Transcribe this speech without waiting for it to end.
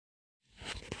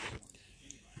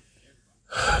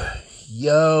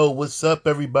Yo, what's up,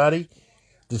 everybody?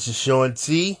 This is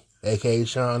Seanti, aka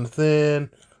Sean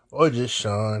Thin, or just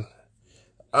Sean.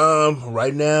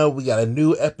 Right now we got a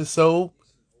new episode,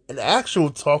 an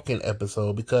actual talking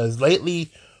episode, because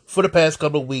lately, for the past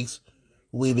couple of weeks,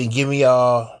 we've been giving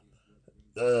y'all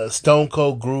Stone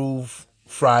Cold Groove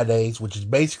Fridays, which is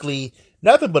basically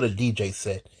nothing but a DJ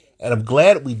set. And I'm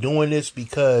glad we're doing this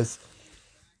because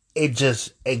it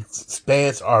just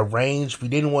expands our range. We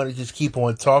didn't want to just keep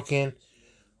on talking.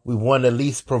 We want to at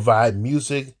least provide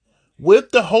music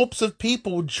with the hopes of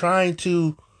people trying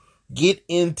to get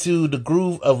into the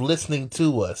groove of listening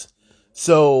to us.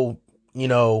 So,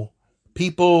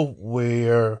 people,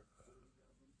 we're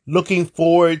looking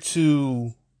forward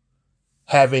to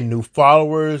having new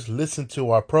followers listen to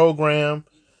our program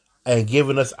and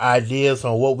giving us ideas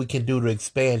on what we can do to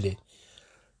expand it.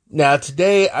 Now,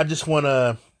 today, I just want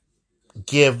to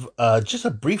give just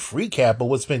a brief recap of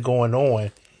what's been going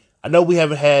on. I know we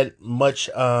haven't had much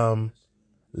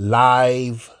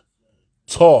live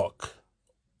talk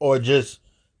or just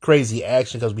crazy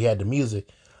action because we had the music.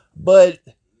 But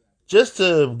just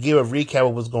to give a recap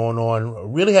of what's going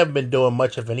on, really haven't been doing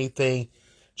much of anything.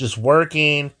 Just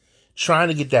working, trying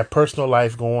to get that personal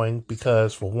life going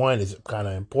because, for one, it's kind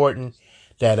of important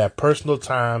that personal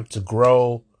time to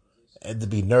grow and to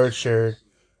be nurtured.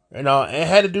 And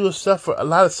had to do with a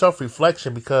lot of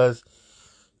self-reflection because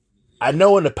I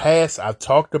know in the past I've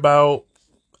talked about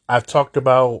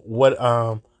what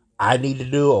I need to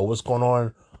do or what's going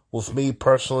on with me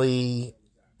personally,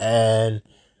 and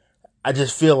I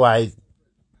just feel like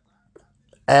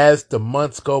as the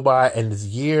months go by and this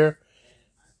year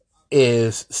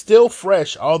is still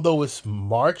fresh, although it's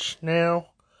March now,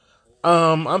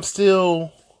 I'm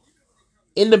still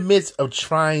in the midst of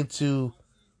trying to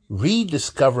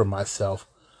rediscover myself.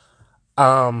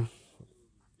 Um,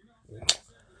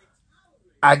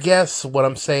 I guess what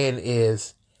I'm saying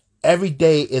is every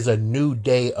day is a new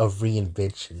day of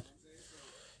reinvention.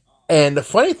 And the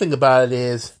funny thing about it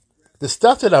is the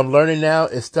stuff that I'm learning now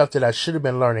is stuff that I should have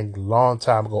been learning a long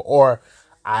time ago, or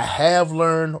I have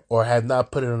learned or have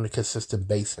not put it on a consistent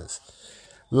basis.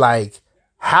 Like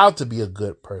how to be a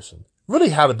good person, really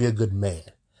how to be a good man.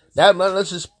 That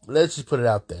let's just put it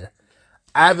out there.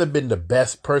 I haven't been the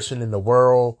best person in the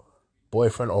world,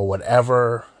 boyfriend or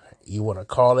whatever you want to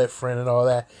call it, friend and all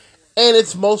that. And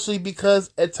it's mostly because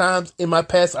at times in my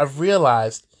past I've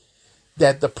realized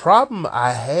that the problem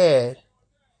I had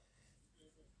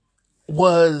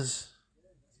was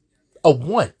a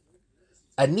want,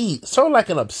 a need, sort of like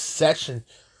an obsession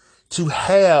to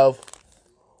have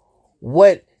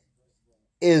what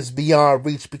is beyond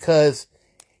reach because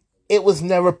it was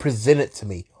never presented to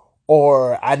me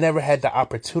or I never had the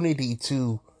opportunity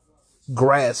to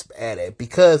grasp at it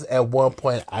because at one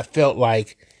point I felt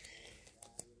like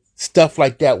stuff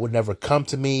like that would never come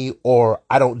to me or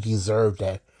I don't deserve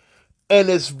that. And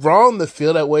it's wrong to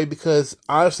feel that way because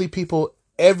honestly,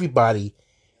 everybody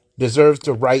deserves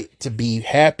the right to be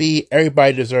happy.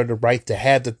 Everybody deserves the right to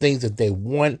have the things that they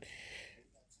want.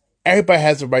 Everybody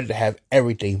has the right to have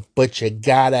everything, but you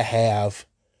gotta have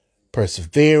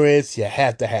perseverance. You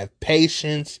have to have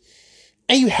patience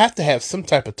and you have to have some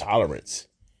type of tolerance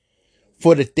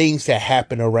for the things that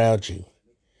happen around you.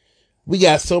 We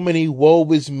got so many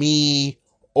woe is me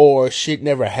or shit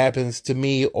never happens to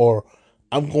me or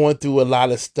I'm going through a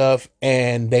lot of stuff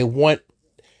and they want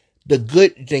the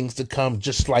good things to come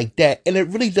just like that. And it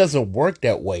really doesn't work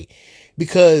that way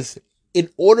because in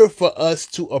order for us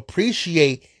to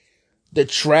appreciate the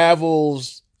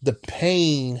travels, the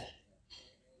pain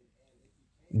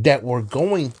that we're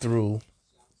going through.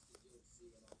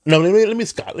 No, let me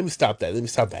stop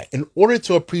that. In order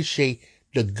to appreciate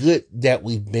the good that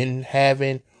we've been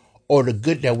having or the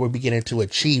good that we're beginning to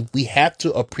achieve, we have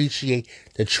to appreciate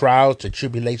the trials, the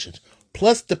tribulations,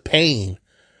 plus the pain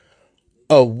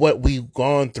of what we've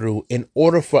gone through in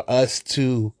order for us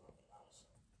to,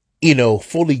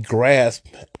 fully grasp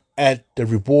at the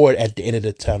reward at the end of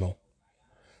the tunnel.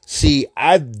 See,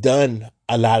 I've done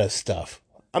a lot of stuff.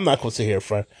 I'm not going to sit here in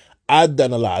front. I've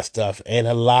done a lot of stuff and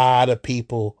a lot of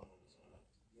people,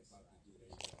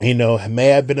 may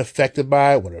have been affected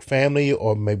by it with their family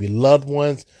or maybe loved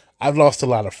ones. I've lost a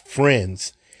lot of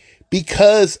friends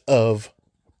because of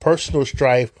personal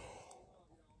strife,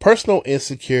 personal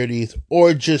insecurities,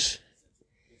 or just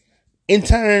in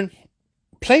turn,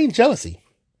 plain jealousy.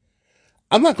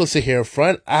 I'm not going to sit here in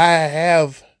front. I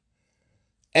have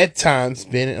at times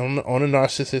been on a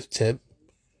narcissist tip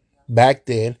back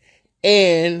then,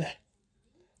 and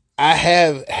I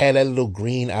have had that little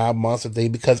green eye monster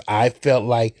thing because I felt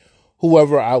like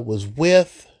whoever I was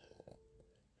with,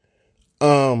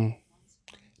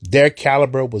 Their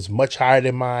caliber was much higher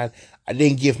than mine. I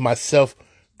didn't give myself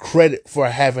credit for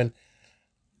having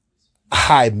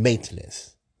high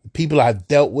maintenance. The people I've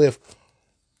dealt with,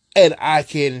 and I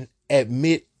can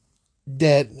admit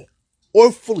that,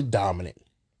 or fully dominant,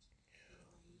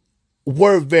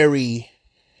 were very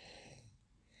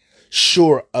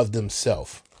sure of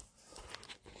themselves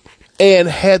and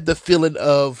had the feeling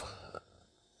of,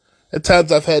 at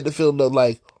times I've had the feeling of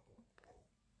like,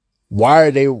 why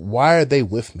are they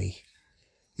with me?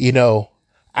 You know,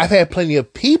 I've had plenty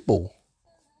of people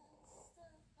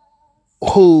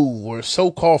who were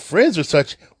so-called friends or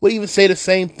such would even say the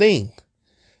same thing.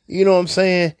 You know what I'm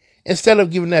saying? Instead of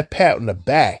giving that pat on the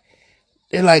back,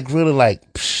 they're like really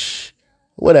like, psh,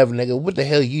 whatever, nigga. What the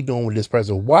hell are you doing with this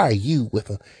person? Why are you with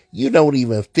him? You don't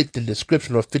even fit the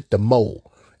description or fit the mold.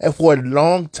 And for a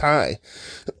long time,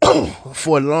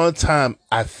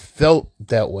 I felt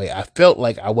that way. I felt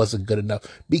like I wasn't good enough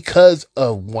because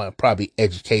of one, probably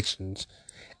educational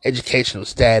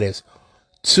status,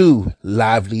 two,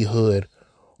 livelihood,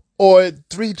 or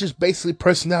three, just basically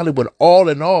personality. But all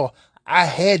in all, I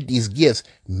had these gifts.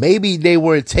 Maybe they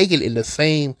weren't taken in the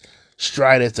same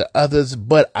stride as the others,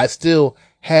 but I still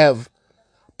have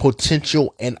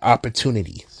potential and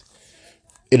opportunities.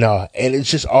 You know, and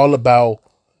it's just all about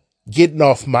getting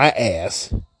off my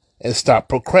ass and stop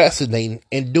procrastinating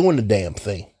and doing the damn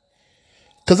thing.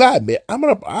 Cause I admit,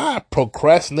 I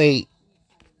procrastinate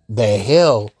the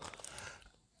hell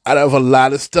out of a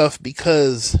lot of stuff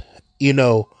because, you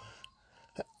know,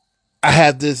 I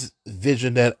have this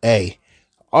vision that, hey,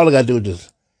 all I gotta do is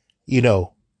just, you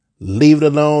know, leave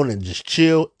it alone and just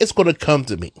chill. It's gonna come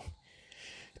to me.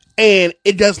 And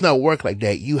it does not work like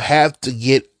that. You have to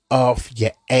get off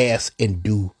your ass and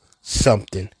do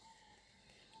something.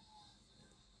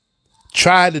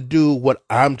 Try to do what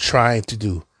I'm trying to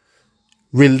do.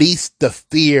 Release the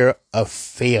fear of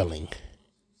failing.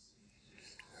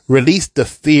 Release the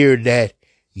fear that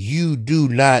you do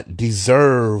not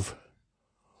deserve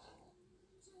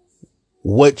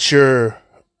what you're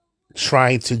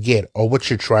trying to get or what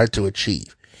you're trying to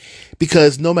achieve.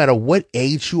 Because no matter what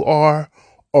age you are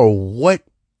or what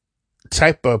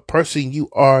type of person you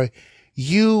are,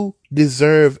 you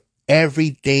deserve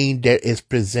everything that is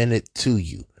presented to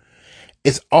you.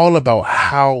 It's all about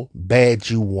how bad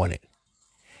you want it.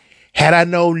 Had I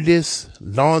known this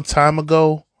long time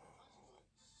ago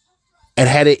and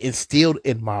had it instilled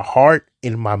in my heart,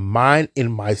 in my mind,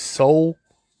 in my soul,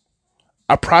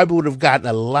 I probably would have gotten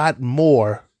a lot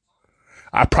more.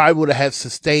 I probably would have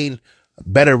sustained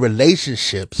better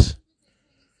relationships,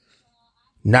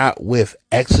 not with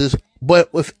exes,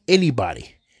 but with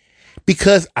anybody,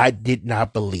 because I did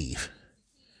not believe.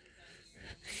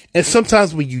 And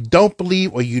sometimes when you don't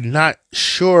believe or you're not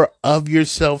sure of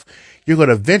yourself, you're going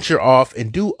to venture off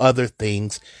and do other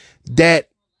things that,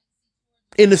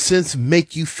 in a sense,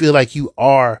 make you feel like you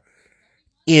are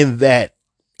in that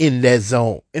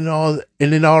zone. And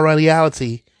in all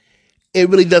reality, it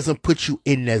really doesn't put you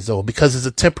in that zone because it's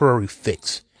a temporary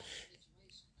fix.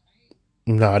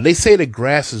 No, they say the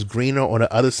grass is greener on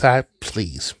the other side.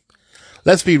 Please,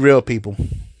 let's be real, people.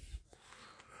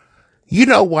 You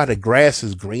know why the grass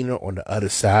is greener on the other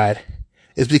side?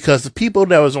 It's because the people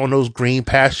that was on those green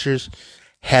pastures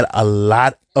had a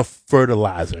lot of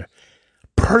fertilizer,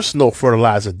 personal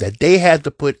fertilizer that they had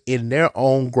to put in their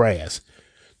own grass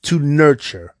to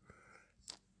nurture,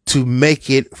 to make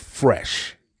it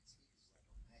fresh.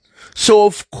 So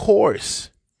of course,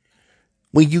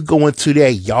 when you go into their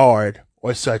yard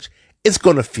or such, it's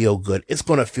going to feel good. It's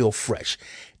going to feel fresh.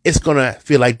 It's going to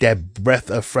feel like that breath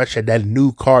of fresh air, that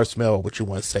new car smell, what you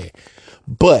want to say.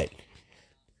 But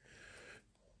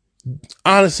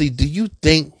honestly, do you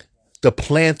think the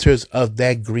planters of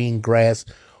that green grass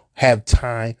have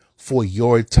time for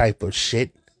your type of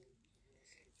shit?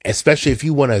 Especially if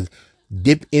you want to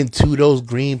dip into those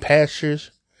green pastures,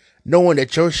 knowing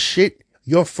that your shit,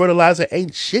 your fertilizer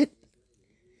ain't shit.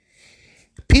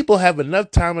 People have enough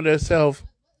time on themselves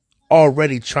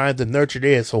already trying to nurture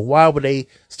theirs, so why would they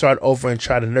start over and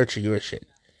try to nurture your shit?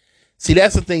 See,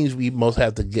 that's the things we most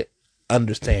have to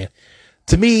understand.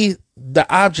 To me, the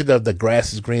object of the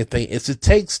grass is green thing is to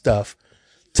take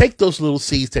those little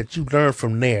seeds that you learn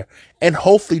from there, and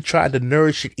hopefully try to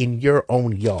nourish it in your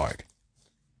own yard.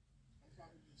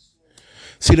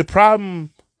 See, the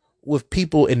problem with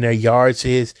people in their yards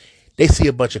is they see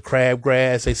a bunch of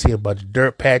crabgrass, they see a bunch of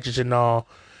dirt patches and all,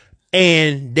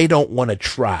 and they don't want to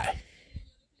try.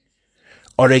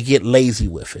 Or they get lazy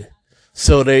with it.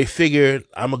 So they figure,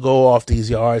 I'm going to go off these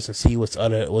yards and see what's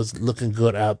looking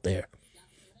good out there.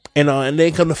 And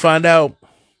they come to find out,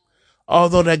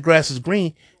 although that grass is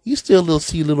green, you still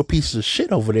see little pieces of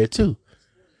shit over there too.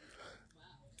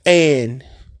 And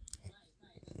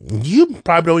you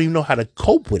probably don't even know how to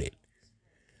cope with it.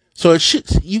 So it should,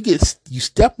 you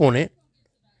step on it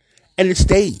and it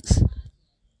stays.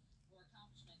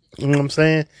 You know what I'm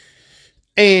saying?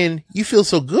 And you feel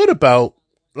so good about,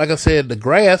 like I said, the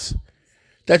grass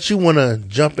that you want to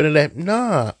jump into that.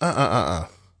 Nah,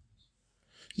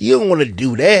 You don't want to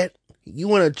do that. You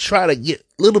want to try to get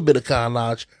a little bit of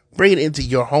knowledge, bring it into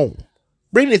your home,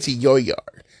 bring it into your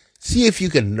yard. See if you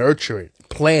can nurture it,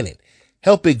 plant it,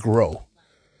 help it grow.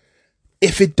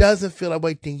 If it doesn't feel that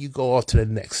way, then you go off to the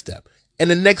next step. And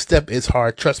the next step is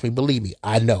hard. Trust me, believe me,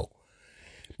 I know.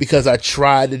 Because I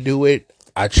tried to do it.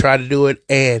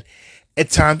 And at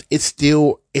times it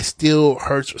still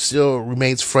hurts, still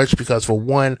remains fresh because for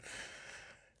one,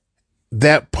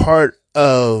 that part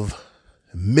of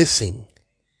missing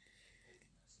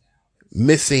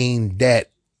that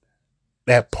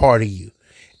part of you,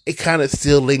 it kind of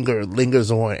still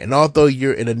lingers on. And although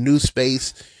you're in a new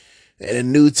space, in a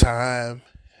new time,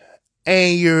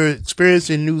 and you're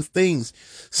experiencing new things,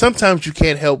 sometimes you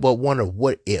can't help but wonder,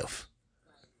 what if?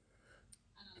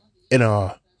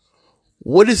 And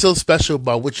what is so special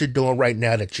about what you're doing right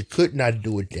now that you could not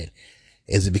do it then?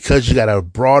 Is it because you got a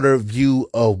broader view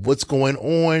of what's going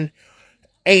on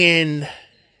and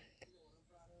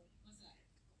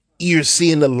you're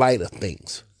seeing the light of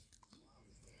things?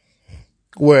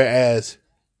 Whereas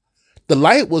the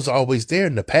light was always there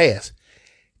in the past.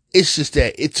 It's just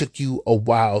that it took you a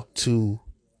while to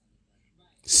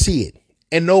see it.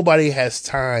 And nobody has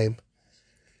time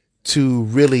to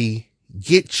really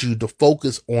get you to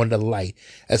focus on the light,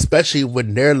 especially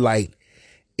when their light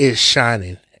is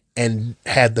shining, and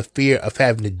have the fear of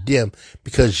having to dim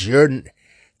because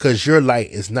your light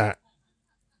is not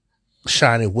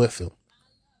shining with them.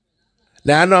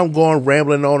 Now I know I'm going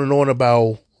rambling on and on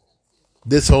about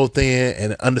this whole thing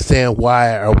and understand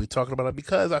why are we talking about it,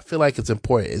 because I feel like it's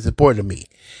important. It's important to me.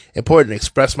 Important to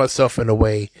express myself in a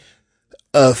way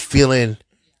of feeling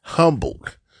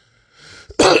humbled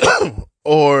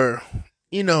or,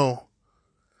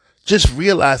 just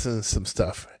realizing some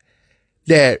stuff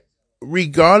that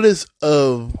regardless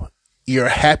of your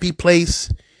happy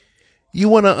place, you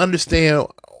want to understand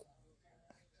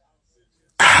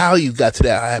how you got to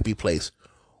that happy place.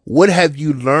 What have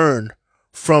you learned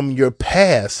from your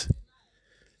past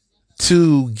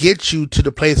to get you to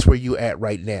the place where you at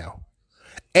right now?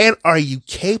 And are you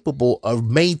capable of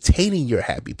maintaining your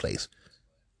happy place?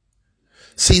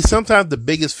 See, sometimes the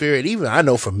biggest fear, and even I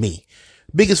know for me,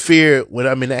 biggest fear when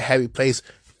I'm in that happy place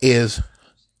is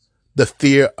the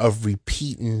fear of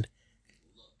repeating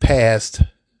past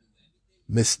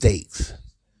mistakes.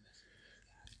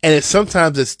 And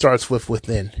sometimes it starts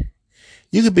within.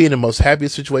 You could be in the most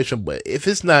happiest situation, but if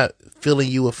it's not feeling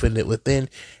you within,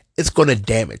 it's going to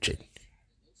damage it.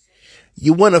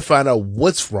 You want to find out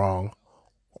what's wrong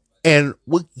and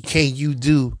what can you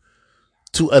do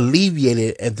to alleviate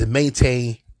it and to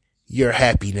maintain your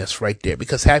happiness right there,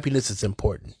 because happiness is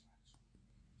important.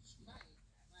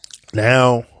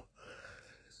 Now,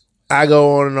 I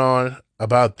go on and on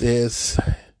about this,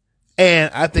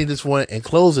 and I think this one, in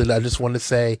closing, I just want to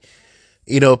say,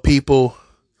 people,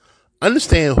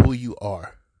 understand who you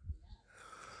are.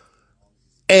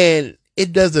 And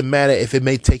it doesn't matter if it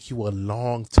may take you a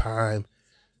long time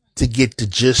to get the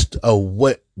gist of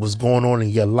what was going on in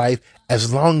your life,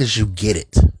 as long as you get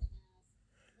it.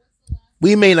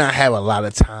 We may not have a lot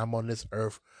of time on this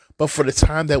earth, but for the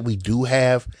time that we do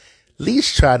have, at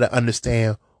least try to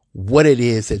understand what it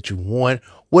is that you want.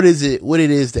 What it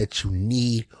is that you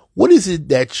need. What is it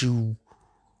that you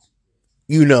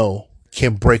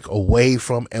can break away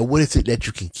from, and what is it that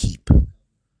you can keep?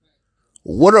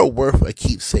 What are worth a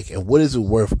keepsake, and what is it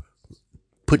worth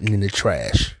putting in the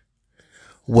trash?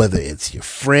 Whether it's your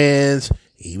friends,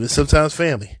 even sometimes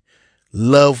family,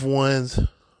 loved ones,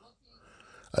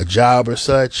 a job or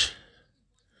such.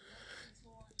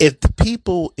 If the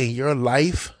people in your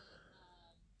life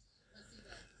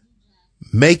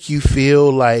make you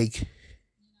feel like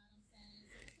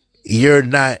you're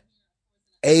not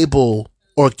able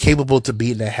or capable to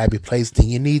be in that happy place, then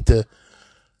you need to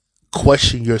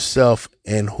question yourself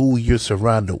and who you're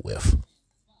surrounded with.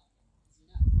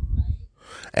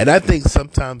 And I think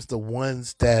sometimes the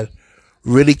ones that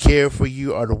really care for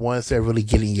you are the ones that are really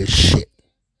getting your shit.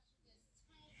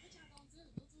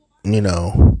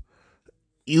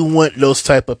 You want those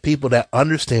type of people that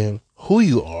understand who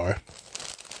you are,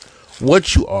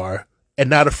 what you are, and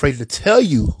not afraid to tell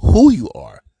you who you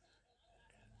are.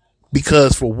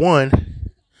 Because for one,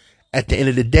 at the end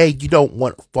of the day, you don't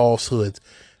want falsehoods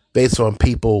based on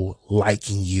people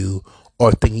liking you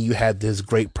or thinking you have this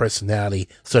great personality,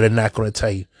 so they're not going to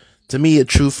tell you. To me, a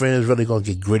true friend is really going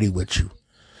to get gritty with you.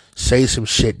 Say some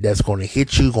shit that's going to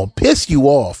hit you, going to piss you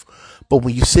off. But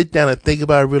when you sit down and think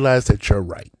about it, realize that you're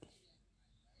right.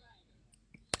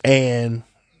 And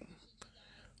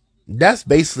that's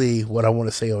basically what I want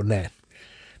to say on that.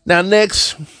 Now,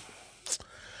 next,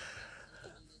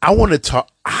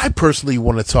 I personally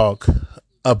want to talk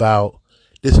about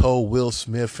this whole Will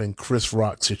Smith and Chris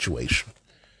Rock situation.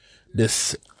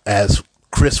 This, as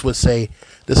Chris would say,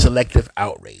 the selective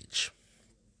outrage.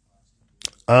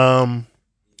 I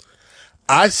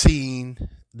seen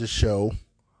the show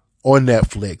on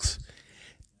Netflix,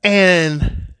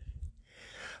 and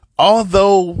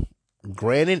although,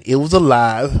 granted, it was a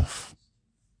live,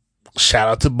 shout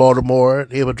out to Baltimore,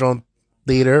 the Hippodrome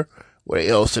Theater, where they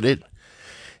hosted it.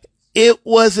 It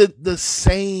wasn't the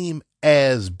same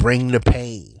as Bring the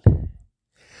Pain,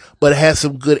 but it has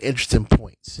some good, interesting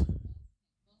points.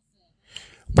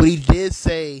 What he did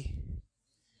say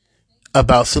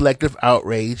about selective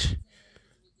outrage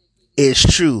is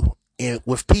true. And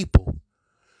with people,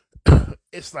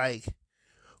 it's like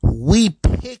we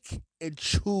pick and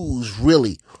choose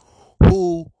really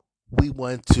who we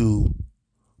want to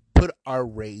put our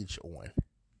rage on.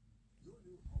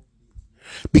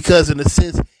 Because in a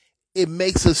sense, it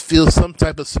makes us feel some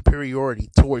type of superiority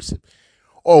towards him.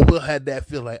 Or we'll have that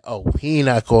feel like, oh, he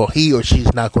or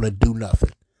she's not gonna do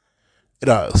nothing.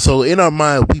 So in our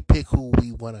mind, we pick who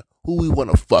we wanna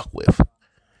fuck with.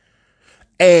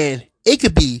 And it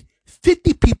could be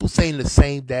 50 people saying the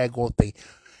same daggone thing.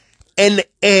 And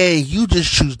you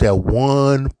just choose that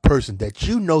one person that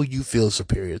you know you feel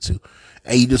superior to,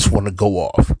 and you just want to go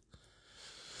off.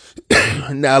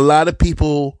 Now, a lot of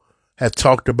people have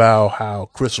talked about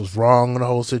how Chris was wrong in the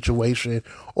whole situation,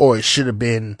 or it should have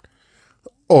been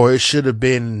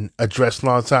addressed a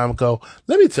long time ago.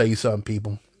 Let me tell you something,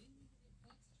 people.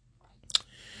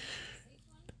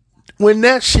 When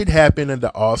that shit happened at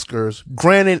the Oscars,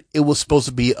 granted, it was supposed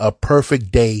to be a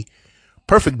perfect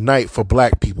night for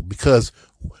black people, because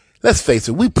let's face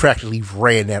it, we practically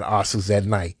ran that Oscars that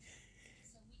night.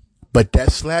 But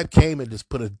that slap came and just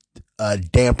put a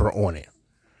damper on it.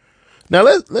 Now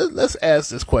let's ask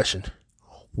this question.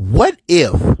 What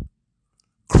if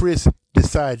Chris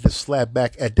decided to slap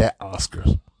back at that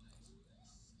Oscars?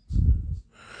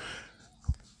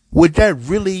 Would that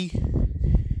really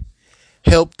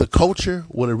help the culture?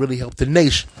 Would it really help the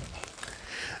nation?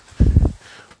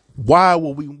 Why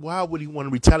would he want to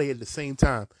retaliate at the same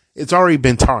time? It's already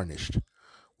been tarnished.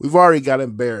 We've already got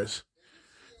embarrassed.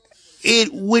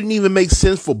 It wouldn't even make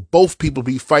sense for both people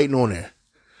to be fighting on there.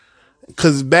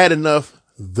 Because it's bad enough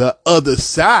the other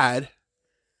side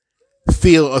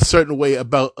feel a certain way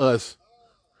about us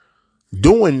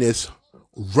doing this,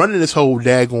 running this whole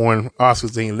daggone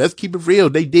Oscars thing. Let's keep it real.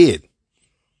 They did.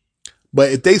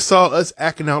 But if they saw us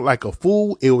acting out like a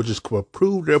fool, it would just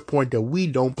prove their point that we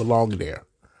don't belong there.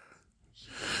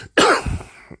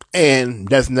 And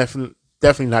that's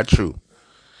definitely not true.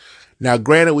 Now,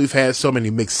 granted, we've had so many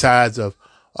mixed sides of,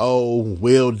 oh,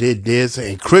 Will did this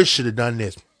and Chris should have done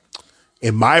this.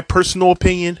 In my personal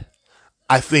opinion,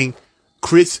 I think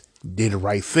Chris did the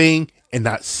right thing and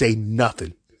not say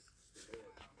nothing.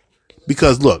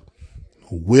 Because look,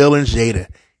 Will and Jada,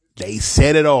 they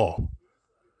said it all.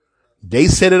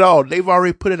 They've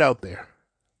already put it out there.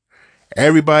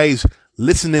 Everybody's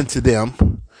listening to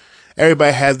them.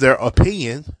 Everybody has their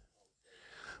opinion,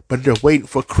 but they're waiting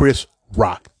for Chris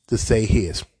Rock to say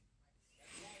his.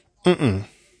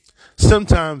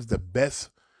 Sometimes the best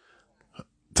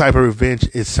type of revenge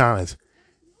is silence.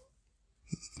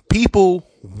 People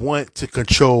want to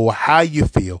control how you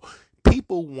feel.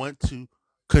 People want to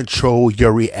control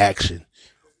your reaction.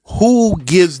 Who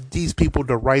gives these people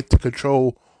the right to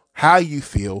control how you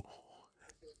feel,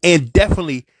 and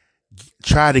definitely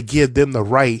try to give them the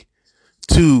right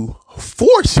to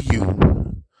force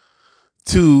you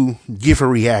to give a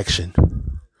reaction?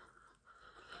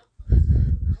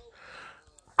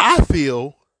 I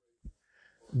feel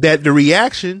that the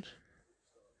reaction,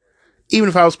 even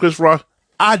if I was Chris Rock,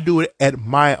 I'd do it at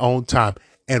my own time.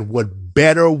 And what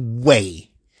better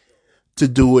way to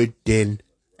do it than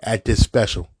at this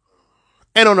special?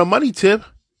 And on a money tip,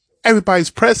 everybody's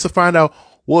pressed to find out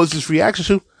what was this reaction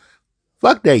to.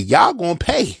 Fuck that. Y'all gonna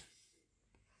pay.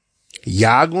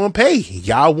 Y'all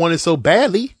want it so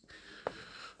badly.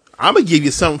 I'm gonna give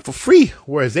you something for free.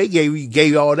 Whereas they gave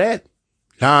you all that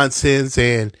nonsense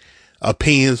and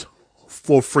opinions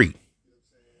for free.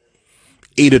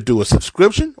 Either do a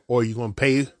subscription or you're gonna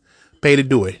pay to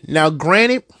do it. Now,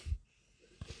 granted,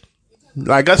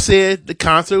 Like I said, the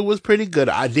concert was pretty good.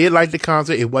 I did like the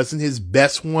concert. It wasn't his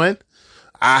best one.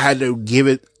 I had to give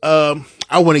it, I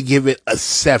want to give it a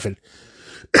 7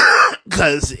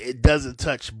 because it doesn't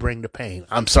touch Bring the Pain.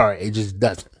 I'm sorry. It just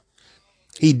doesn't.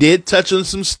 He did touch on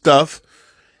some stuff.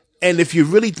 And if you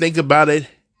really think about it,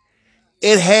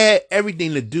 it had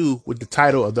everything to do with the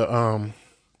title of the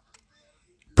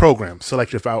program,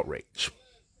 Selective Outrage.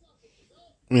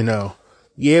 You know,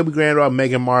 yeah, we granted about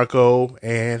Meghan Markle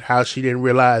and how she didn't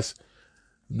realize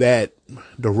that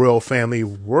the royal family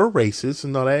were racist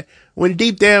and all that. When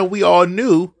deep down we all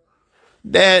knew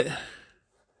that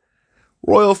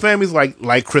royal families,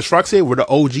 like Chris Rock said, were the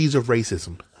OGs of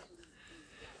racism.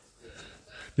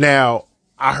 Now,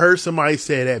 I heard somebody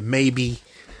say that maybe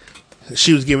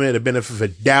she was giving it a benefit of the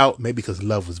doubt, maybe because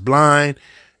love was blind,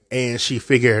 and she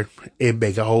figured it'd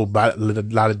make a whole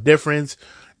lot of difference,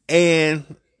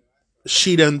 and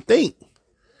she doesn't think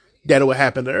that it would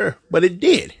happen to her, but it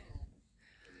did.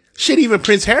 Shit, even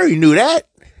Prince Harry knew that.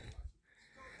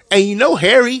 And you know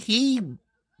Harry, he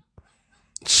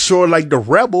sort of like the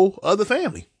rebel of the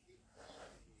family.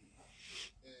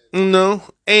 You know,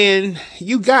 and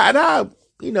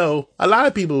a lot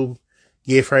of people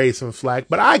give Harry some flack,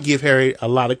 but I give Harry a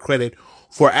lot of credit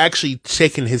for actually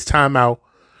taking his time out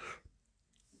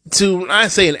to,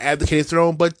 not saying advocate his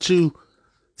throne, but to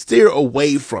steer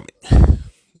away from it.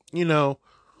 You know,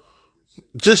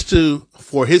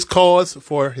 for his cause,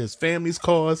 for his family's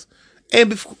cause,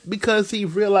 and because he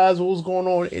realized what was going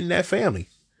on in that family.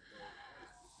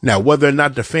 Now, whether or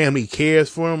not the family cares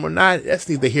for him or not, that's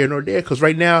neither here nor there. Because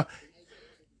right now,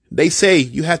 they say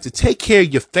you have to take care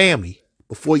of your family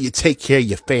before you take care of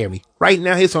your family. Right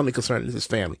now, his only concern is his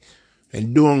family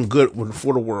and doing good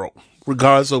for the world,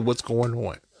 regardless of what's going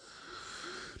on.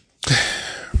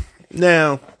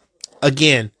 Now,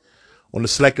 again, on the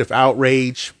Selective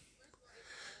Outrage,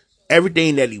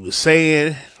 everything that he was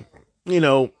saying,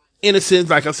 in a sense,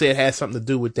 like I said, has something to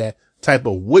do with that type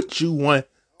of what you want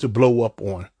to blow up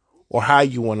on or how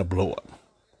you want to blow up.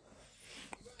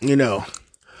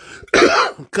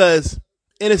 Because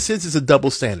in a sense, it's a double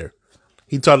standard.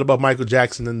 He talked about Michael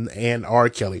Jackson and R.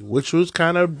 Kelly, which was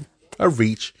kind of a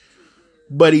reach,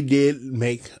 but he did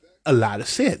make a lot of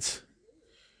sense.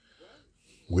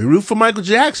 We root for Michael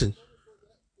Jackson.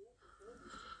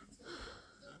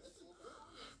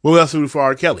 But we also root for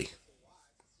R. Kelly.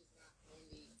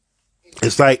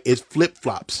 It's like it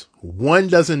flip-flops. One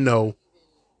doesn't know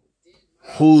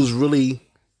who's really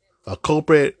a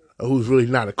culprit or who's really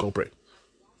not a culprit.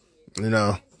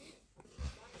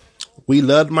 We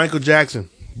loved Michael Jackson,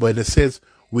 but in a sense,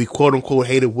 we quote unquote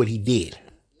hated what he did.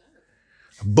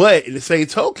 But in the same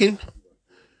token,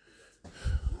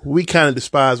 we kind of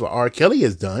despise what R. Kelly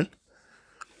has done.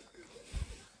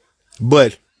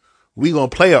 But we gonna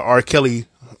play a R. Kelly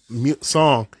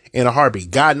song in a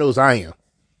heartbeat. God knows I am.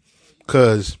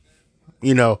 Because,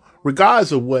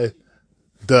 regardless of what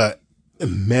the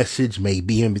message may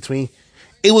be in between,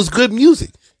 it was good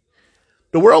music.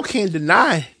 The world can't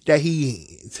deny that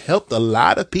he's helped a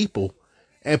lot of people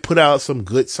and put out some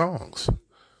good songs.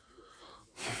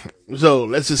 So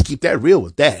let's just keep that real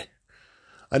with that.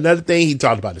 Another thing, he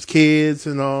talked about his kids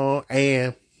and all.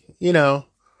 And,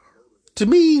 to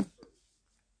me,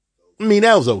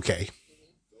 that was okay.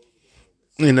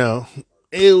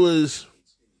 It was,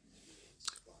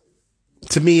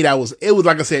 to me, it was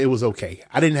like I said, it was okay.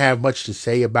 I didn't have much to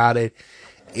say about it.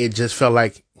 It just felt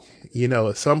like,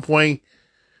 at some point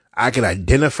I could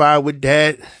identify with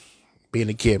that, being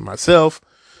a kid myself.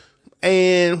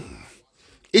 And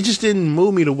it just didn't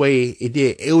move me the way it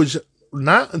did. It was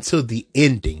not until the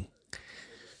ending.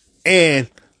 And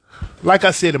like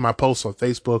I said in my post on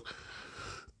Facebook,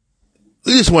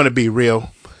 we just want to be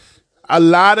real. A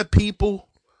lot of people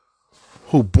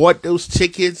who bought those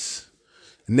tickets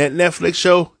and that Netflix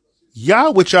show,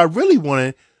 what y'all really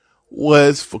wanted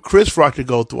was for Chris Rock to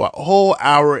go through a whole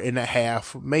hour and a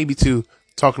half, maybe two,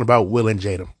 talking about Will and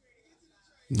Jada.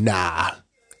 Nah,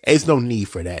 there's no need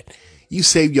for that. You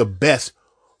save your best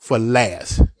for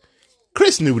last.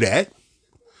 Chris knew that.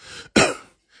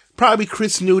 Probably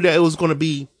Chris knew that it was going to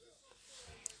be,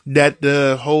 that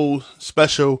the whole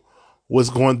special was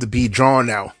going to be drawn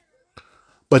out.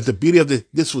 But the beauty of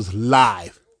this was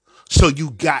live. So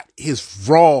you got his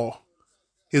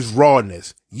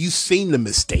rawness. You seen the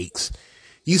mistakes.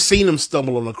 You seen him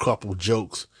stumble on a couple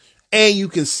jokes. And you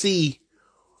can see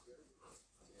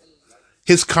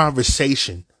his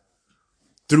conversation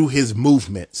through his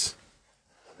movements.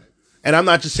 And I'm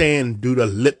not just saying do the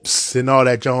lips and all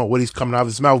that, John, what he's coming out of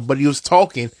his mouth, but he was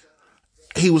talking.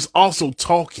 He was also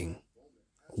talking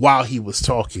while he was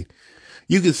talking.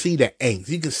 You can see the angst.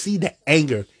 You can see the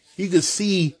anger You could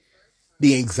see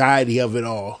the anxiety of it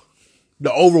all,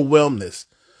 the overwhelmness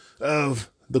of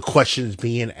the questions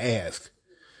being asked.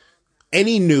 And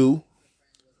he knew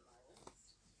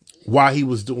while he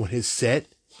was doing his set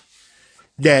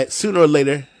that sooner or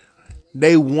later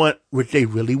they want what they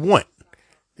really want.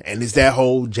 And it's that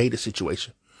whole Jada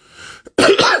situation.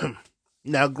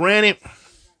 Now, granted,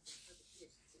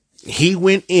 he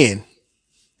went in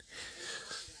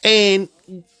and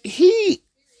he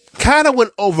kind of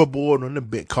went overboard on the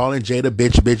bit, calling Jada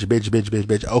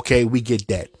bitch. Okay, we get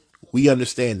that. We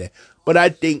understand that. But I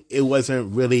think it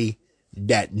wasn't really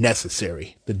that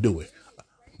necessary to do it.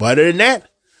 But other than that,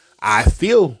 I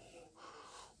feel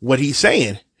what he's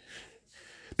saying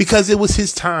because it was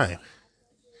his time.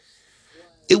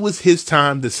 It was his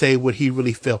time to say what he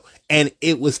really felt. And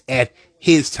it was at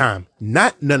his time,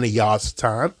 not none of y'all's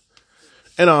time.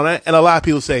 And all that. And a lot of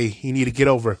people say you need to get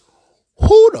over.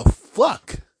 Who the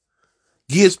fuck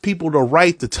gives people the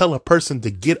right to tell a person to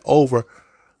get over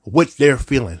what they're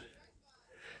feeling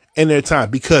in their time?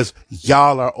 Because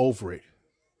y'all are over it.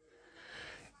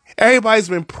 Everybody's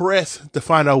been pressed to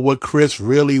find out what Chris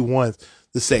really wants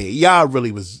to say. Y'all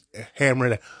really was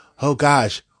hammering it. Oh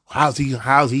gosh, how's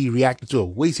he reacting to it?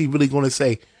 What's he really going to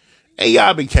say? And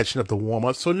y'all been catching up to warm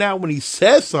up. So now when he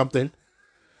says something,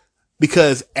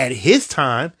 because at his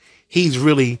time, he's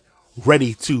really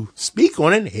ready to speak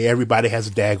on it, everybody has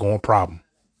a daggone problem.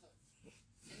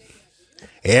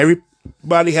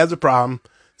 Everybody has a problem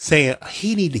saying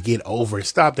he need to get over it.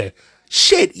 Stop that.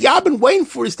 Shit, y'all been waiting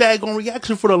for his daggone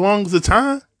reaction for the longest of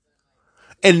time.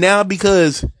 And now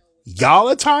because y'all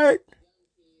are tired,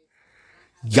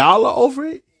 y'all are over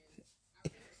it,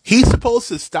 he's supposed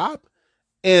to stop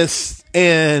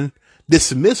and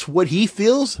dismiss what he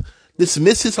feels,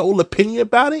 dismiss his whole opinion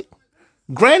about it.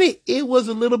 Granted, it was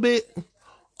a little bit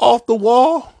off the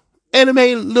wall and it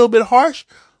made it a little bit harsh,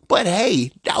 but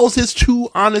hey, that was his true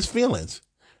honest feelings.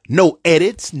 No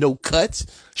edits, no cuts,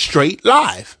 straight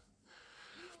live.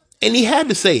 And he had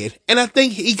to say it. And I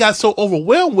think he got so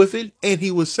overwhelmed with it and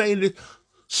he was saying it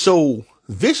so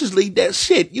viciously that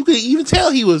shit, you could even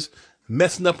tell he was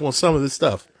messing up on some of this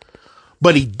stuff.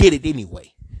 But he did it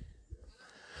anyway.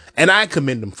 And I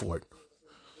commend him for it.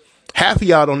 Half of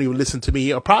y'all don't even listen to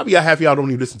me, or probably half of y'all don't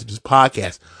even listen to this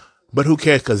podcast. But who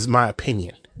cares? Because it's my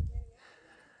opinion.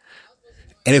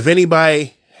 And if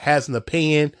anybody has an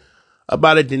opinion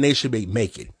about it, then they should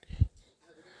make it.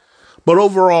 But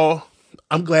overall,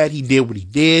 I'm glad he did what he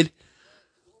did.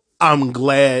 I'm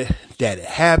glad that it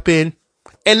happened.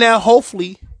 And now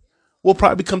hopefully we'll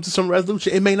probably come to some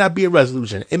resolution. It may not be a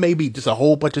resolution. It may be just a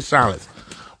whole bunch of silence.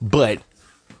 But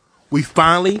we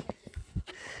finally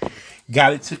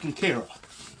got it taken care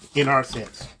of in our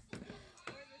sense.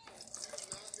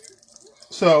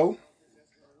 So,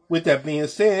 with that being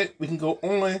said, we can go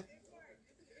on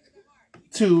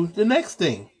to the next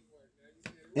thing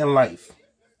in life,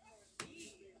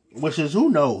 which is who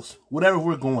knows, whatever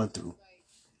we're going through.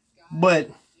 But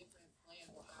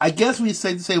I guess we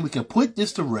say we can put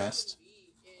this to rest,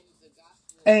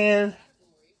 and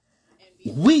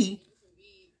we,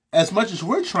 as much as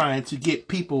we're trying to get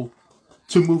people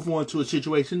to move on to a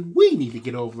situation, we need to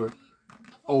get over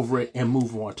it and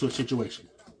move on to a situation.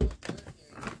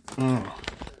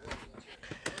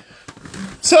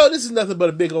 So this is nothing but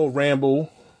a big old ramble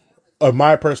of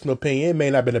my personal opinion. It may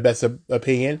not have been the best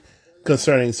opinion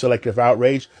concerning selective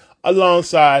outrage,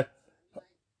 alongside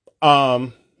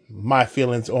my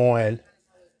feelings on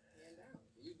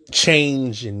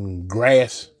change and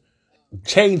grass.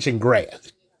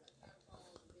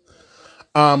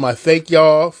 I thank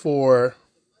y'all for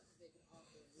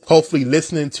hopefully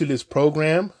listening to this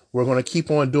program. We're going to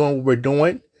keep on doing what we're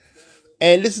doing.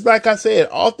 And this is, like I said,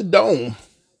 off the dome.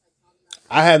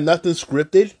 I have nothing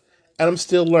scripted, and I'm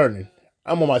still learning.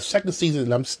 I'm on my second season,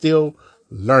 and I'm still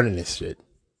learning this shit.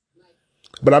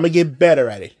 But I'm going to get better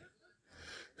at it.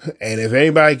 And if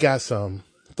anybody got some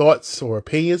thoughts or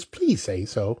opinions, please say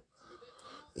so.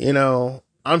 You know,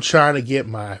 I'm trying to get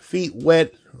my feet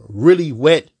wet, really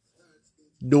wet,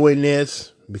 doing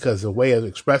this because of the way of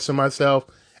expressing myself.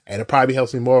 And it probably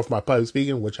helps me more with my public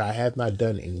speaking, which I have not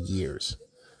done in years.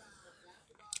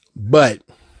 But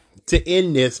to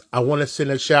end this, I want to send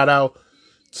a shout out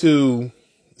to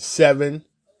Seven,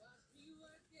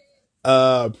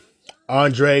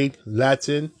 Andre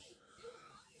Latin,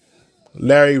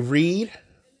 Larry Reed,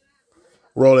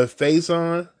 Roland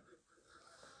Faison,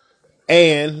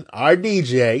 and our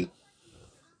DJ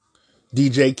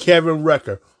Kevin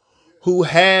Rucker, who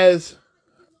has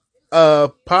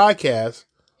a podcast,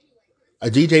 a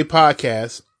DJ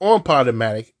podcast on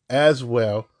Podomatic as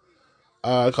well,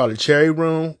 called the Cherry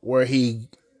Room, where he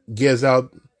gives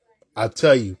out I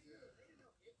tell you,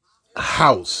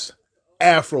 house,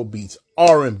 Afro beats,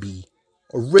 R&B,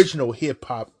 original hip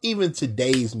hop, even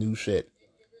today's new shit,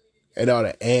 and all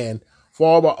that. And for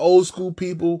all my old school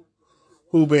people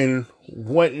who've been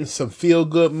wanting some feel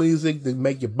good music to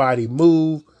make your body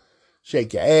move,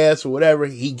 shake your ass or whatever,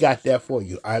 he got that for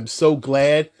you. I'm so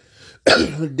glad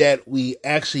that we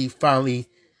actually finally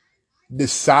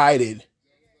decided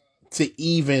to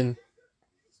even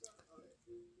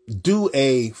do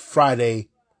a Friday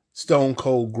Stone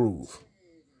Cold Groove.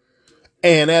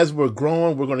 And as we're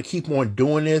growing, we're going to keep on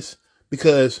doing this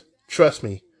because, trust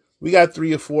me, we got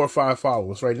 3 or 4 or 5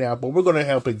 followers right now, but we're going to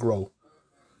help it grow.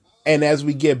 And as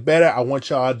we get better, I want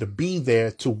y'all to be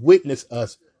there to witness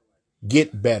us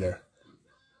get better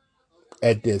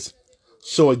at this.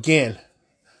 So again, I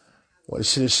want to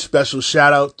send a special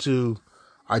shout out to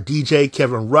our DJ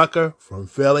Kevin Rucker from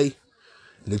Philly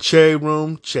in the Cherry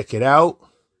Room. Check it out.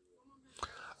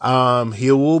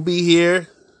 He will be here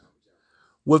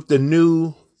with a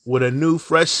new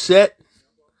fresh set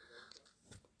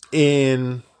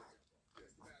in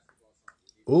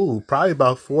probably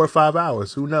about 4 or 5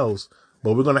 hours. Who knows?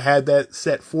 But we're gonna have that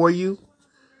set for you.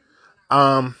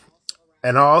 And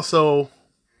I also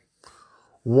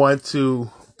want to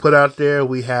put out there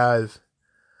we have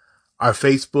our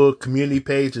Facebook community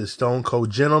page is Stone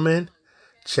Cold Gentleman.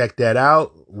 Check that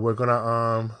out. We're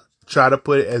gonna try to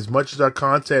put as much of our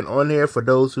content on there for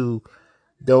those who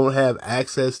don't have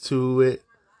access to it.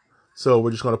 So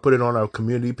we're just gonna put it on our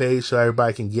community page so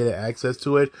everybody can get access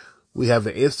to it. We have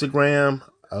an Instagram,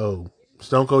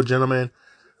 Stone Cold Gentleman.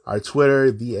 Our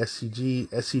Twitter, the SCG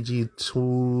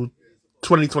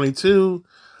 2022.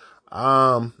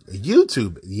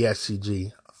 YouTube, the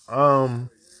SCG.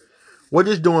 We're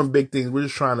just doing big things. We're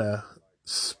just trying to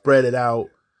spread it out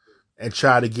and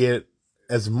try to get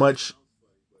as much,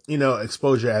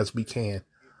 exposure as we can.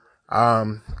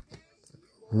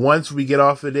 Once we get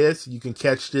off of this, you can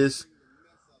catch this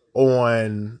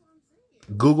on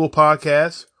Google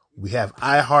Podcasts. We have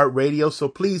iHeartRadio. So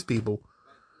please, people,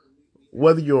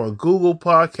 whether you're on Google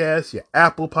Podcasts, your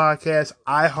Apple Podcasts,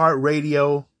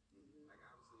 iHeartRadio,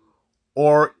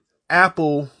 or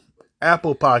Apple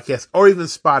Podcasts, or even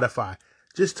Spotify,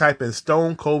 just type in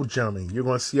Stone Cold Gentleman. You're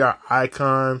going to see our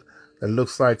icon that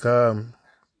looks like some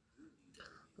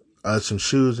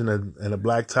shoes and a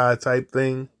black tie type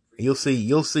thing. You'll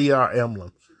see our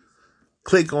emblem.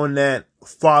 Click on that.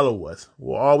 Follow us.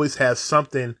 We'll always have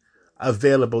something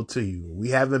available to you. We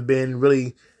haven't been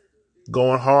really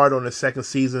going hard on the second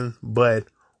season, but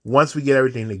once we get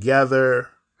everything together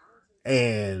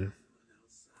and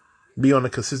be on a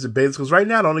consistent basis, because right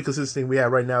now the only consistent thing we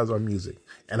have right now is our music,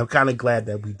 and I'm kind of glad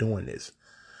that we're doing this.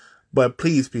 But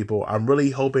please, people, I'm really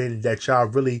hoping that y'all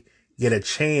really get a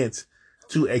chance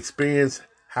to experience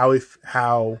how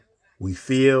we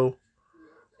feel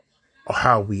or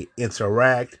how we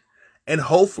interact, and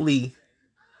hopefully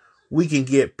we can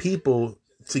get people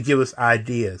to give us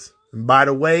ideas. And by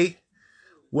the way,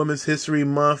 Women's History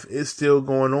Month is still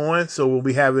going on, so we'll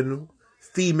be having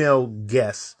female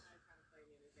guest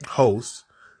hosts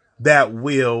that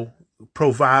will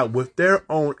provide with their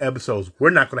own episodes. We're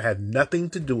not going to have nothing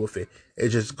to do with it.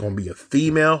 It's just going to be a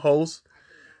female host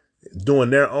doing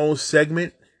their own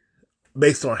segment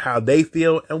based on how they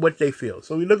feel and what they feel.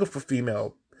 So we're looking for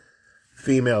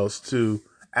females to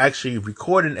actually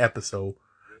record an episode.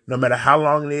 No matter how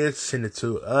long it is, send it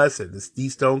to us at the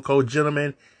Stone Cold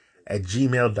Gentleman at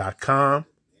gmail.com,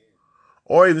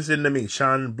 or even send it to me,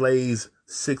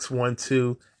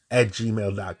 SeanBlaze612 at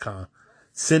gmail.com.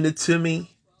 Send it to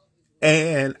me,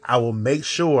 and I will make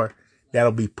sure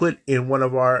that'll be put in one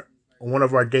of our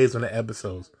days on the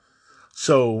episodes.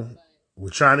 So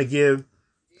we're trying to give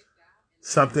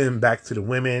something back to the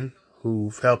women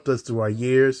who've helped us through our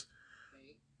years,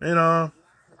 and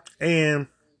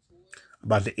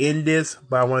about to end this,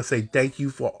 but I want to say thank you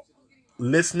for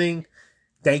listening.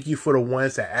 Thank you for the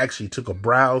ones that actually took a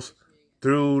browse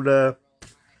through the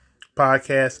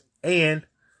podcast, and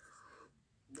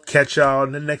catch y'all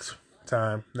the next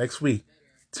week.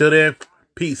 Till then,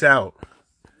 peace out.